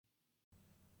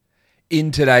In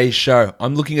today's show,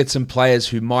 I'm looking at some players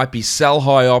who might be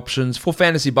sell-high options for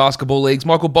fantasy basketball leagues.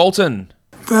 Michael Bolton.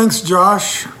 Thanks,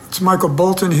 Josh. It's Michael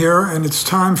Bolton here, and it's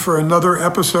time for another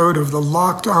episode of the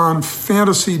Locked On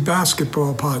Fantasy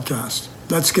Basketball Podcast.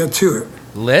 Let's get to it.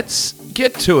 Let's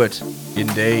get to it,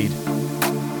 indeed.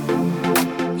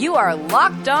 You are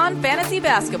Locked On Fantasy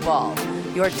Basketball,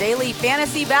 your daily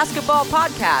fantasy basketball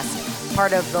podcast,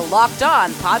 part of the Locked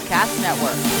On Podcast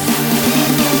Network.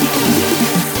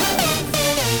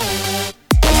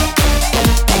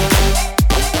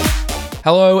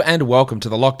 Hello and welcome to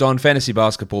the Locked On Fantasy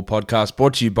Basketball Podcast,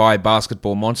 brought to you by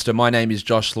Basketball Monster. My name is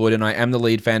Josh Lloyd and I am the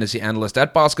lead fantasy analyst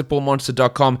at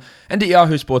basketballmonster.com and at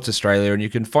Yahoo Sports Australia. And you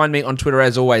can find me on Twitter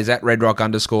as always at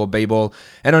redrock_bball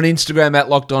and on Instagram at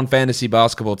Locked On Fantasy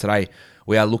Basketball. Today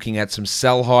we are looking at some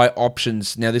sell-high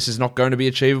options. Now this is not going to be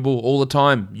achievable all the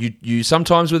time. You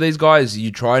sometimes with these guys,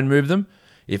 you try and move them.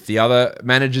 If the other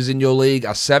managers in your league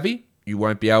are savvy, you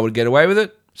won't be able to get away with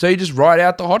it. So you just ride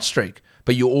out the hot streak.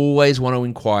 But you always want to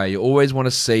inquire. You always want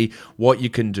to see what you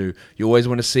can do. You always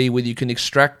want to see whether you can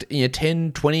extract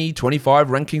 10, 20,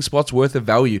 25 ranking spots worth of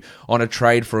value on a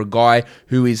trade for a guy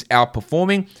who is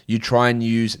outperforming. You try and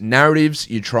use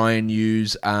narratives. You try and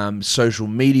use social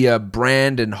media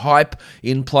brand and hype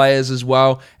in players as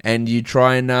well. And you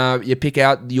try and you pick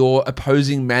out your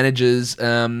opposing managers'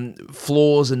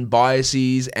 flaws and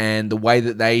biases and the way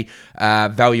that they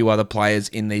value other players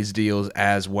in these deals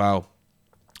as well.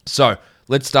 So,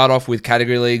 let's start off with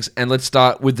category leagues, and let's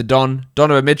start with the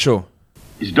Donovan Mitchell.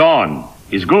 He's Don.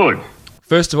 He's good.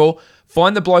 First of all,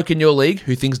 find the bloke in your league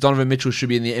who thinks Donovan Mitchell should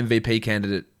be in the MVP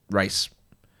candidate race.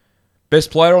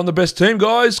 Best player on the best team,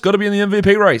 guys. Got to be in the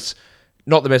MVP race.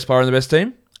 Not the best player on the best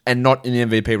team, and not in the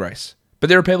MVP race. But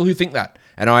there are people who think that,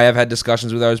 and I have had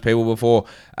discussions with those people before.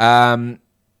 So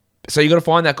you got to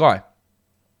find that guy.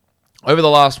 Over the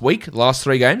last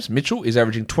three games, Mitchell is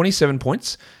averaging 27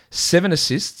 points, 7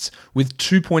 assists, with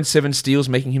 2.7 steals,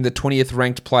 making him the 20th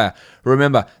ranked player.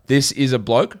 Remember, this is a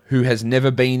bloke who has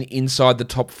never been inside the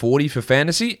top 40 for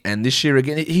fantasy, and this year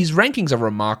again, his rankings are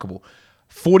remarkable.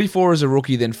 44 as a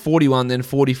rookie, then 41, then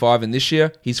 45, and this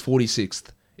year, he's 46th.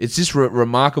 It's just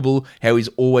remarkable how he's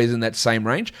always in that same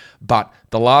range, but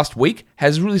the last week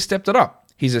has really stepped it up.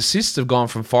 His assists have gone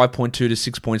from 5.2 to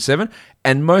 6.7,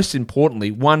 and most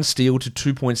importantly, 1 steal to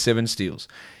 2.7 steals.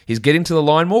 He's getting to the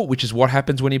line more, which is what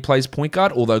happens when he plays point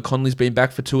guard, although Conley's been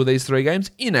back for 2 of these 3 games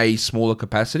in a smaller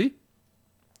capacity.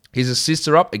 His assists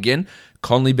are up. Again,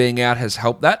 Conley being out has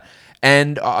helped that.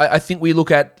 And I think we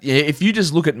look at, if you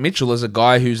just look at Mitchell as a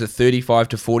guy who's a 35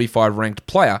 to 45 ranked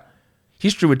player,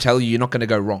 history would tell you you're not going to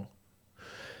go wrong.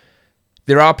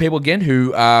 There are people, again,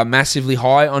 who are massively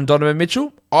high on Donovan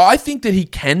Mitchell. I think that he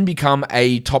can become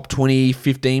a top 20,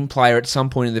 15 player at some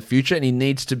point in the future, and he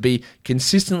needs to be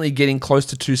consistently getting close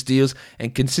to 2 steals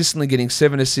and consistently getting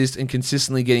 7 assists and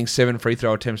consistently getting 7 free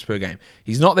throw attempts per game.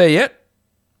 He's not there yet,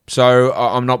 so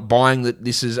I'm not buying that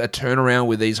this is a turnaround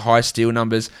with these high steal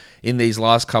numbers in these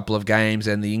last couple of games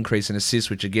and the increase in assists,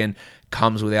 which again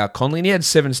comes without Conley. And he had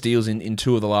 7 steals in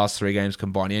 2 of the last 3 games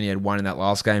combined. He only had 1 in that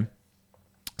last game.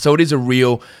 So it is a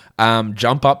real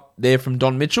jump up there from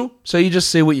Don Mitchell. So you just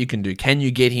see what you can do. Can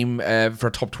you get him for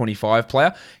a top 25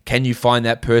 player? Can you find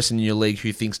that person in your league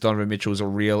who thinks Donovan Mitchell is a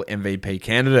real MVP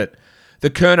candidate? The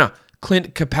Kerner,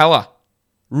 Clint Capella,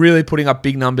 really putting up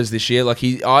big numbers this year.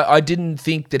 I didn't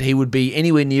think that he would be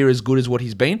anywhere near as good as what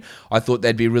he's been. I thought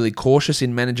they'd be really cautious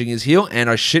in managing his heel, and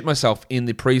I shit myself in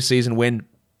the preseason when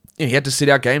he had to sit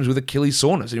out games with Achilles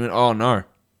soreness. And he went, oh no.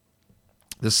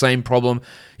 The same problem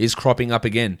is cropping up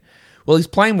again. Well, he's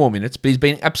playing more minutes, but he's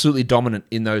been absolutely dominant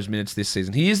in those minutes this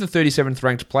season. He is the 37th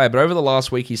ranked player, but over the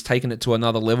last week, he's taken it to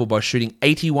another level by shooting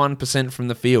 81% from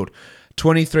the field,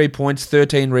 23 points,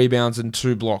 13 rebounds, and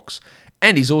 2 blocks.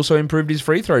 And he's also improved his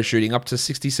free throw shooting up to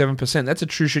 67%. That's a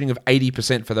true shooting of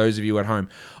 80% for those of you at home.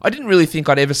 I didn't really think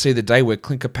I'd ever see the day where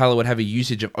Clint Capella would have a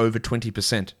usage of over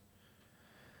 20%.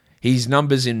 His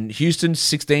numbers in Houston,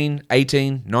 16,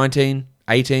 18, 19,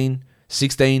 18,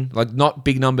 16, not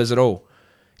big numbers at all.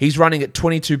 He's running at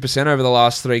 22% over the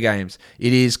last 3 games.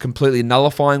 It is completely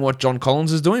nullifying what John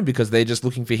Collins is doing because they're just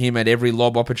looking for him at every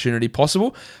lob opportunity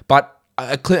possible. But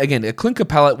a Clint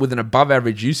Capella with an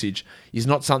above-average usage is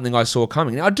not something I saw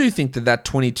coming. Now, I do think that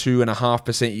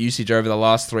 22.5% usage over the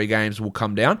last 3 games will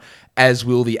come down, as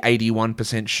will the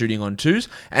 81% shooting on 2s,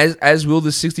 as will the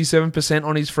 67%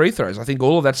 on his free throws. I think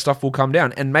all of that stuff will come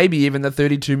down, and maybe even the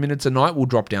 32 minutes a night will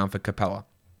drop down for Capella.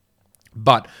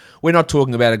 But we're not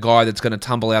talking about a guy that's going to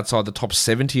tumble outside the top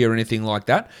 70 or anything like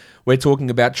that. We're talking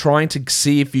about trying to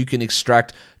see if you can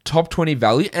extract top 20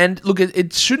 value. And look,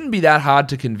 it shouldn't be that hard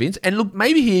to convince. And look,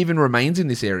 maybe he even remains in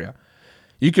this area.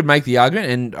 You could make the argument,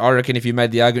 and I reckon if you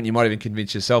made the argument, you might even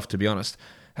convince yourself, to be honest.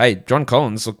 Hey, John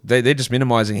Collins, look, they're just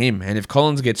minimising him. And if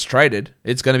Collins gets traded,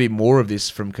 it's going to be more of this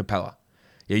from Capella.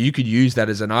 Yeah, you could use that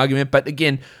as an argument. But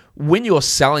again, when you're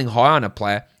selling high on a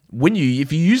player,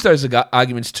 if you use those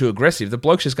arguments too aggressive, the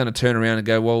bloke's just going to turn around and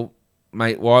go, well,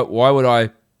 mate, why would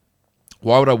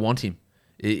I want him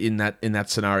in that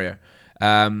scenario?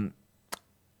 Why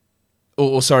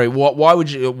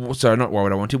would you? Sorry, not why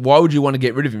would I want him? Why would you want to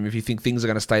get rid of him if you think things are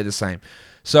going to stay the same?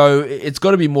 So it's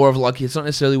got to be more of like, it's not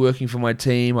necessarily working for my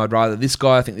team. I'd rather this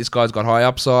guy. I think this guy's got high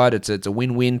upside. It's a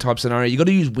win-win type scenario. You got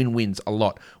to use win-wins a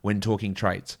lot when talking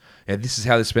trades. Yeah, this is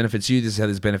how this benefits you. This is how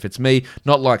this benefits me.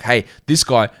 Not like, hey, this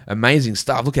guy, amazing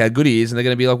stuff. Look how good he is, and they're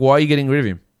going to be like, why are you getting rid of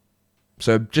him?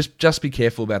 So just be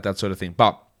careful about that sort of thing.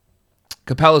 But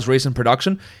Capella's recent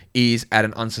production is at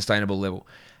an unsustainable level,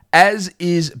 as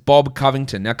is Bob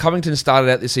Covington. Now, Covington started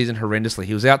out this season horrendously.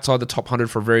 He was outside the top 100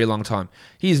 for a very long time.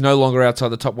 He is no longer outside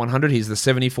the top 100. He's the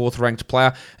 74th ranked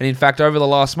player. And in fact, over the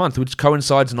last month, which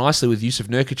coincides nicely with Yusuf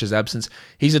Nurkic's absence,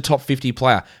 he's a top 50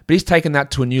 player. But he's taken that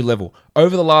to a new level.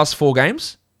 Over the last 4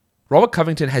 games, Robert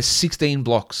Covington has 16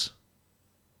 blocks.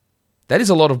 That is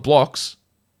a lot of blocks.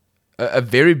 A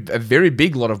very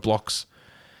big lot of blocks.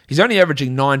 He's only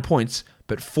averaging 9 points,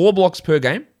 but 4 blocks per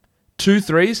game, 2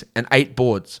 threes, and 8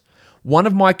 boards. One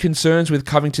of my concerns with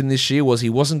Covington this year was he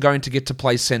wasn't going to get to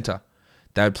play center.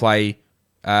 They would play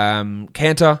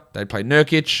Kanter, they'd play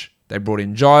Nurkic, they brought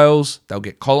in Giles, they'll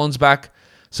get Collins back.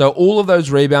 So all of those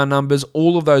rebound numbers,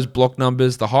 all of those block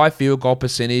numbers, the higher field goal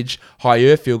percentage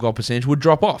would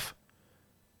drop off.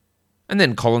 And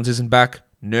then Collins isn't back,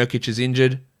 Nurkic is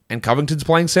injured, and Covington's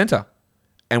playing center.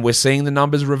 And we're seeing the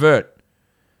numbers revert.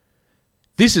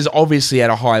 This is obviously at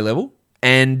a high level,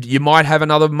 and you might have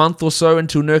another month or so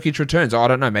until Nurkic returns. I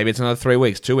don't know. Maybe it's another 3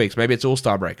 weeks, 2 weeks. Maybe it's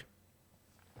All-Star break.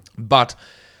 But,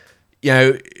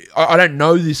 I don't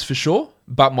know this for sure,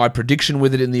 but my prediction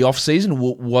with it in the offseason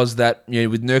was that,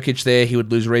 with Nurkic there, he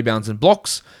would lose rebounds and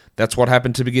blocks. That's what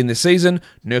happened to begin this season.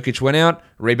 Nurkic went out,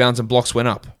 rebounds and blocks went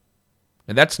up.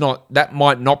 And that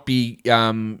might not be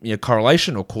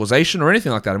correlation or causation or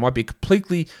anything like that. It might be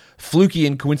completely fluky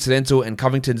and coincidental, and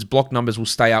Covington's block numbers will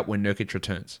stay up when Nurkic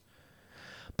returns.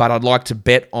 But I'd like to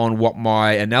bet on what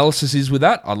my analysis is with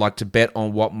that. I'd like to bet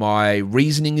on what my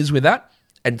reasoning is with that,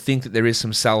 and think that there is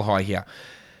some sell high here.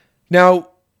 Now,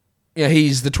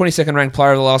 he's the 22nd ranked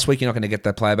player of the last week. You're not going to get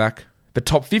that player back. But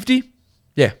top 50?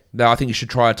 Yeah, no, I think you should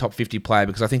try a top 50 player,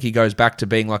 because I think he goes back to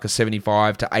being like a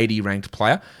 75 to 80 ranked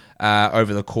player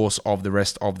over the course of the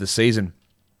rest of the season.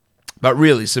 But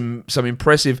really, some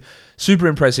impressive, super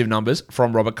impressive numbers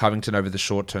from Robert Covington over the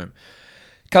short term.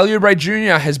 Kelly Oubre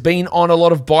Jr. has been on a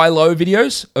lot of buy low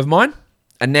videos of mine,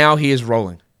 and now he is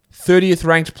rolling. 30th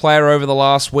ranked player over the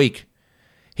last week.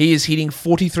 He is hitting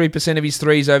 43% of his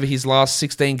threes over his last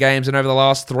 16 games, and over the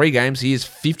last 3 games, he is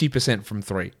 50% from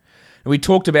 3. And we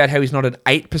talked about how he's not an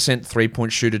 8%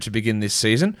 three-point shooter to begin this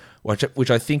season,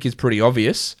 which I think is pretty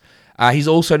obvious. He's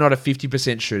also not a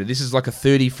 50% shooter. This is like a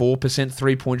 34%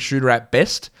 three-point shooter at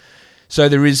best. So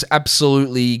there is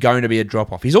absolutely going to be a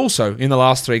drop-off. He's also, in the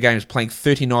last 3 games, playing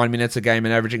 39 minutes a game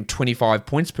and averaging 25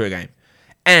 points per game.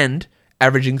 And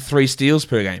averaging 3 steals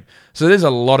per game. So there's a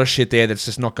lot of shit there that's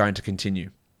just not going to continue.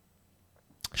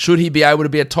 Should he be able to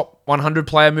be a top 100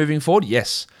 player moving forward?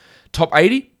 Yes. Top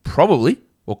 80? Probably.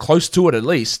 Or close to it at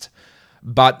least.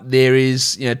 But there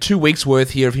is 2 weeks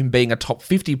worth here of him being a top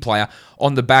 50 player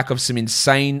on the back of some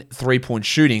insane 3-point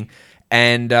shooting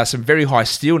and some very high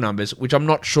steal numbers, which I'm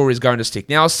not sure is going to stick.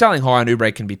 Now, selling high on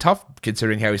Oubre can be tough,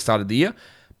 considering how he started the year,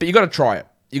 but you got to try it.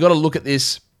 You got to look at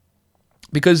this,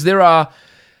 because there are,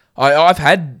 I've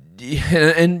had,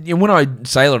 and when I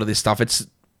say a lot of this stuff,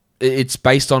 it's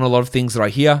based on a lot of things that I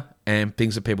hear and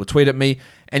things that people tweet at me,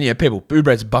 and people,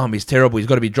 Oubre's a bum, he's terrible, he's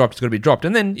got to be dropped,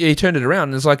 and then he turned it around,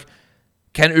 and it's like,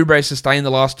 can Oubre sustain the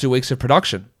last 2 weeks of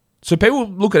production? So people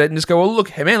look at it and just go, well, look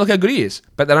how good he is.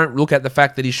 But they don't look at the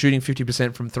fact that he's shooting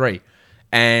 50% from 3.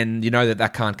 And you know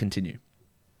that can't continue.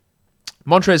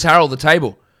 Montrezl Harrell, the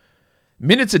table.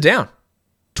 Minutes are down.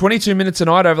 22 minutes a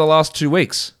night over the last 2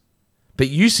 weeks. But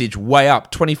usage way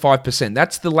up, 25%.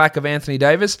 That's the lack of Anthony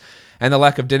Davis and the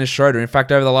lack of Dennis Schroeder. In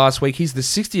fact, over the last week, he's the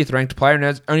 60th ranked player and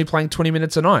is only playing 20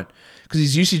 minutes a night, because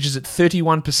his usage is at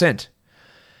 31%.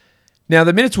 Now,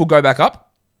 the minutes will go back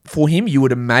up for him, you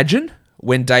would imagine,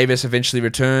 when Davis eventually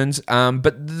returns.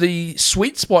 But the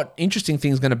sweet spot, interesting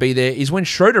thing is going to be there is when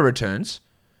Schroeder returns.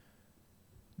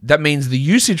 That means the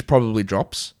usage probably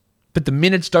drops, but the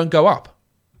minutes don't go up.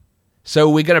 So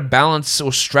we're going to balance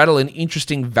or straddle an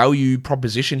interesting value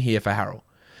proposition here for Harrell.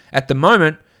 At the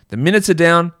moment, the minutes are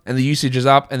down and the usage is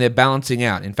up, and they're balancing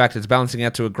out. In fact, it's balancing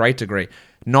out to a great degree.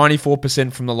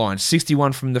 94% from the line,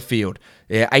 61 from the field,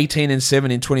 18 and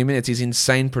 7 in 20 minutes is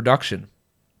insane production.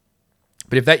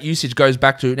 But if that usage goes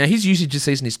back to... Now, his usage this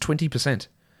season is 20%.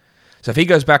 So if he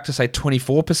goes back to, say,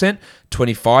 24%,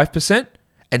 25%,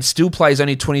 and still plays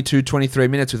only 22, 23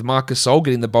 minutes with Marc Gasol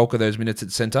getting the bulk of those minutes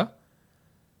at center,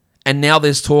 and now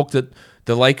there's talk that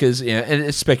the Lakers, and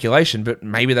it's speculation, but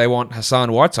maybe they want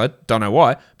Hassan Whiteside. Don't know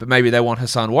why, but maybe they want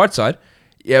Hassan Whiteside.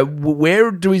 Yeah, where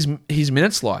do his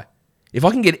minutes lie? If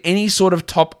I can get any sort of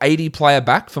top 80 player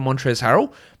back for Montrezl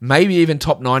Harrell, maybe even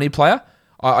top 90 player,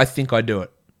 I think I do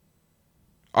it.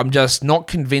 I'm just not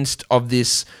convinced of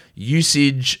this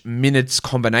usage minutes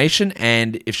combination,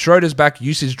 and if Schroeder's back,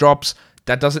 usage drops.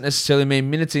 That doesn't necessarily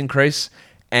mean minutes increase,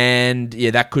 and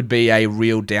yeah, that could be a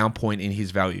real down point in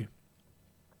his value.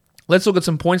 Let's look at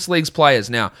some points leagues players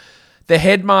now. The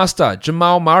headmaster,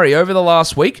 Jamal Murray, over the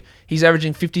last week, he's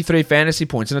averaging 53 fantasy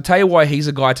points. And I'll tell you why he's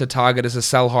a guy to target as a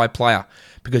sell-high player.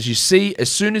 Because you see,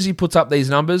 as soon as he puts up these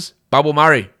numbers, Bubble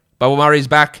Murray. Bubble Murray's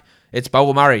back. It's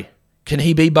Bubble Murray. Can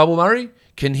he be Bubble Murray?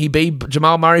 Can he be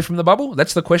Jamal Murray from the bubble?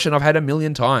 That's the question I've had a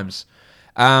million times.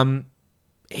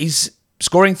 He's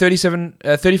scoring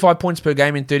 35 points per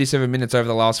game in 37 minutes over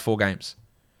the last 4 games.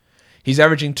 He's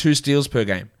averaging 2 steals per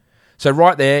game. So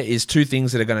right there is 2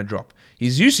 things that are going to drop.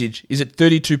 His usage is at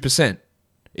 32%.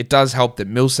 It does help that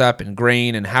Millsap and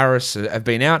Green and Harris have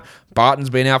been out.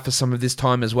 Barton's been out for some of this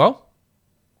time as well.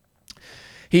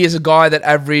 He is a guy that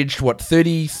averaged,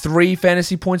 33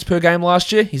 fantasy points per game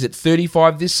last year. He's at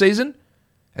 35 this season.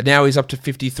 And now he's up to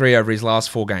 53 over his last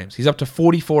 4 games. He's up to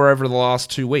 44 over the last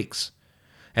 2 weeks.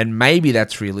 And maybe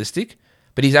that's realistic,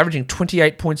 but he's averaging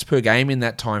 28 points per game in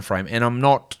that time frame. And I'm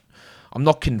not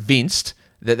convinced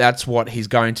that that's what he's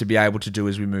going to be able to do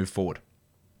as we move forward.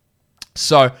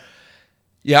 So,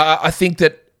 yeah, I think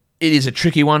that it is a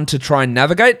tricky one to try and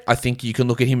navigate. I think you can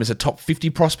look at him as a top 50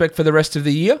 prospect for the rest of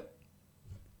the year.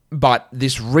 But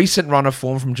this recent run of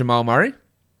form from Jamal Murray,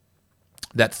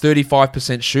 that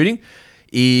 35% shooting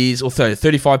is, or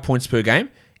 35 points per game,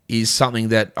 is something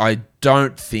that I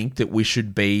don't think that we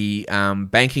should be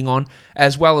banking on,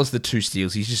 as well as the 2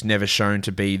 steals. He's just never shown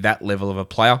to be that level of a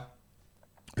player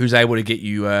who's able to get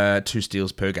you 2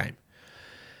 steals per game.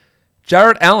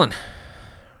 Jarrett Allen,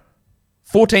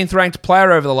 14th ranked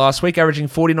player over the last week, averaging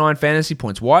 49 fantasy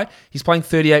points. Why? He's playing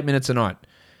 38 minutes a night.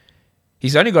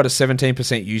 He's only got a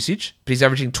 17% usage, but he's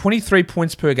averaging 23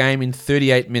 points per game in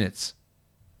 38 minutes.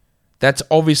 That's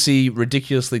obviously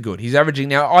ridiculously good. He's averaging...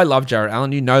 Now, I love Jarrett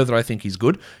Allen. You know that I think he's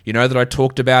good. You know that I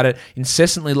talked about it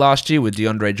incessantly last year with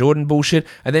DeAndre Jordan bullshit,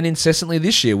 and then incessantly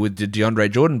this year with the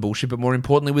DeAndre Jordan bullshit, but more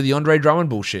importantly with the Andre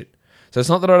Drummond bullshit. So it's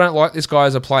not that I don't like this guy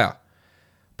as a player.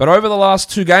 But over the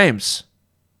last 2 games,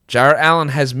 Jarrett Allen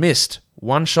has missed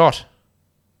 1 shot.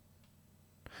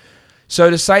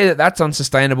 So to say that that's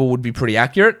unsustainable would be pretty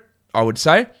accurate, I would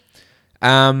say.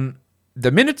 The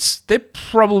minutes, they're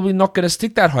probably not going to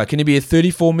stick that high. Can he be a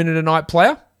 34-minute-a-night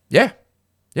player? Yeah.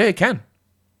 Yeah, he can.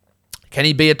 Can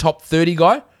he be a top 30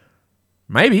 guy?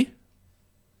 Maybe.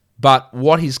 But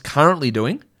what he's currently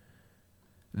doing,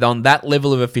 on that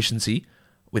level of efficiency,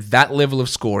 with that level of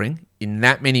scoring, in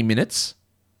that many minutes,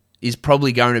 is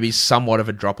probably going to be somewhat of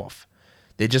a drop-off.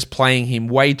 They're just playing him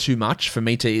way too much for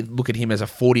me to look at him as a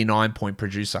 49-point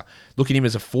producer. Look at him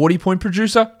as a 40-point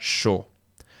producer? Sure.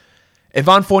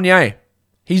 Evan Fournier,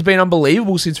 he's been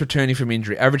unbelievable since returning from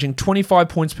injury, averaging 25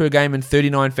 points per game and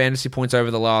 39 fantasy points over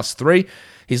the last 3.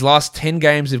 His last 10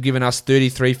 games have given us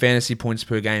 33 fantasy points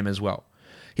per game as well.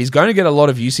 He's going to get a lot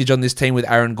of usage on this team with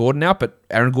Aaron Gordon out, but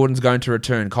Aaron Gordon's going to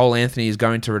return. Cole Anthony is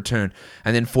going to return.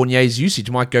 And then Fournier's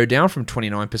usage might go down from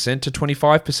 29% to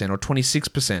 25% or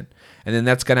 26%. And then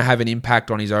that's going to have an impact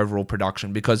on his overall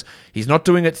production because he's not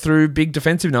doing it through big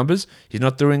defensive numbers. He's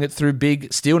not doing it through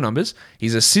big steal numbers.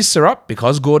 His assists are up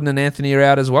because Gordon and Anthony are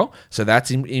out as well. So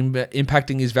that's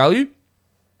impacting his value.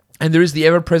 And there is the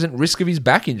ever-present risk of his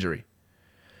back injury.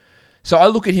 So I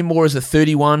look at him more as a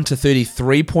 31 to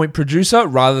 33 point producer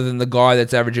rather than the guy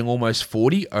that's averaging almost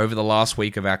 40 over the last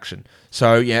week of action.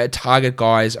 So yeah, target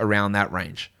guys around that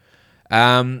range.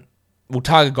 We'll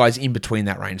target guys in between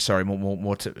that range. Sorry,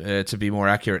 more to be more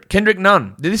accurate. Kendrick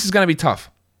Nunn. This is going to be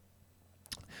tough.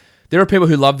 There are people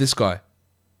who love this guy.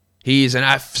 He is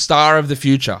an star of the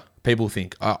future. People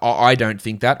think. I don't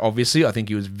think that, obviously. I think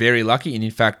he was very lucky and,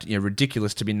 in fact,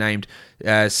 ridiculous to be named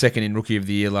second in Rookie of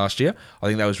the Year last year. I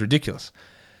think that was ridiculous.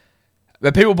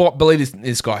 But people believe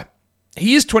this guy.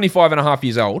 He is 25 and a half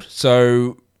years old,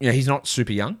 so he's not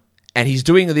super young. And he's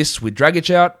doing this with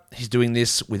Dragic out, he's doing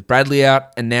this with Bradley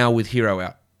out, and now with Hero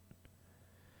out.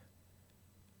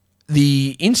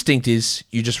 The instinct is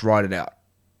you just ride it out.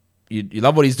 You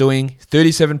love what he's doing.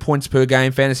 37 points per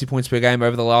game, fantasy points per game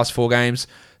over the last 4 games.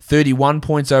 31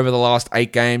 points over the last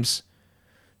 8 games.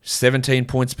 17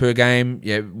 points per game.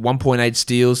 1.8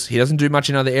 steals. He doesn't do much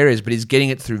in other areas, but he's getting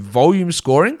it through volume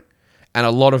scoring and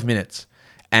a lot of minutes.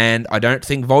 And I don't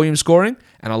think volume scoring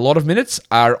and a lot of minutes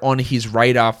are on his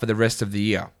radar for the rest of the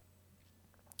year.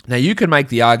 Now, you can make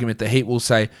the argument that Heat will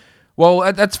say,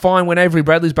 well, that's fine. When Avery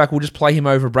Bradley's back, we'll just play him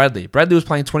over Bradley. Bradley was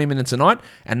playing 20 minutes a night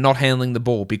and not handling the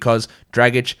ball because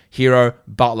Dragic, Hero,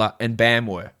 Butler, and Bam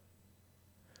were.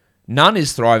 Nunn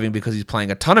is thriving because he's playing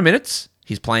a ton of minutes.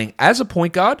 He's playing as a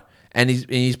point guard, and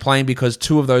he's playing because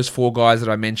 2 of those 4 guys that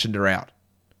I mentioned are out.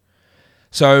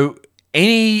 So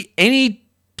any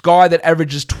guy that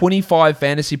averages 25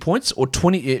 fantasy points or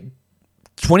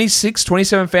 26,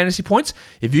 27 fantasy points,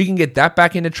 if you can get that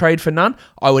back in a trade for Nunn,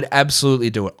 I would absolutely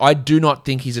do it. I do not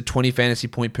think he's a 20 fantasy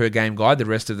point per game guy the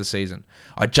rest of the season.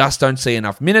 I just don't see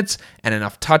enough minutes and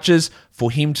enough touches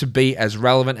for him to be as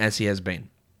relevant as he has been.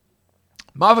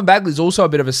 Marvin Bagley is also a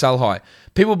bit of a sell high.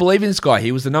 People believe in this guy.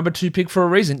 He was the number 2 pick for a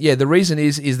reason. Yeah, the reason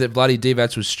is that Vlade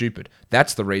Divac was stupid.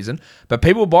 That's the reason. But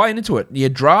people buy into it. Your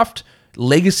draft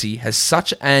legacy has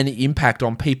such an impact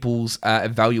on people's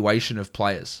evaluation of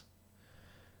players,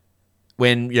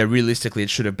 when realistically it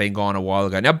should have been gone a while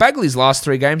ago. Now, Bagley's last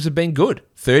 3 games have been good.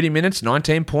 30 minutes,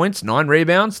 19 points, 9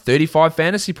 rebounds, 35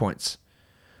 fantasy points.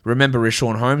 Remember,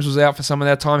 Richaun Holmes was out for some of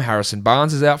that time. Harrison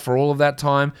Barnes is out for all of that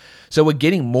time. So we're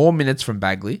getting more minutes from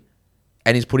Bagley,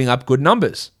 and he's putting up good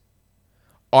numbers.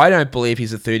 I don't believe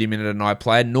he's a 30-minute-a-night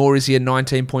player, nor is he a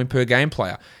 19-point-per-game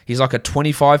player. He's like a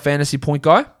 25 fantasy point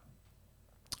guy.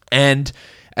 And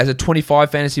as a 25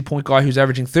 fantasy point guy who's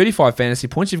averaging 35 fantasy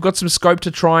points, you've got some scope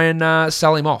to try and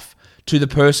sell him off to the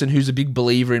person who's a big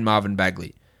believer in Marvin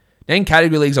Bagley. Now, in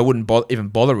category leagues, I wouldn't even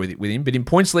bother with him, but in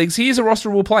points leagues, he is a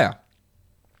rosterable player.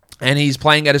 And he's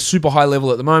playing at a super high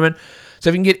level at the moment. So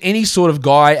if you can get any sort of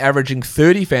guy averaging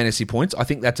 30 fantasy points, I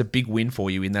think that's a big win for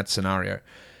you in that scenario.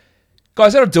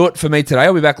 Guys, that'll do it for me today.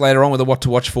 I'll be back later on with a What to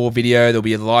Watch For video. There'll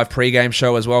be a live pregame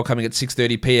show as well coming at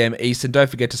 6:30 p.m. Eastern. Don't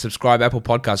forget to subscribe, Apple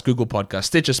Podcasts, Google Podcasts,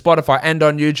 Stitcher, Spotify, and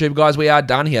on YouTube. Guys, we are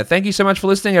done here. Thank you so much for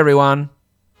listening, everyone.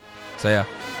 See ya.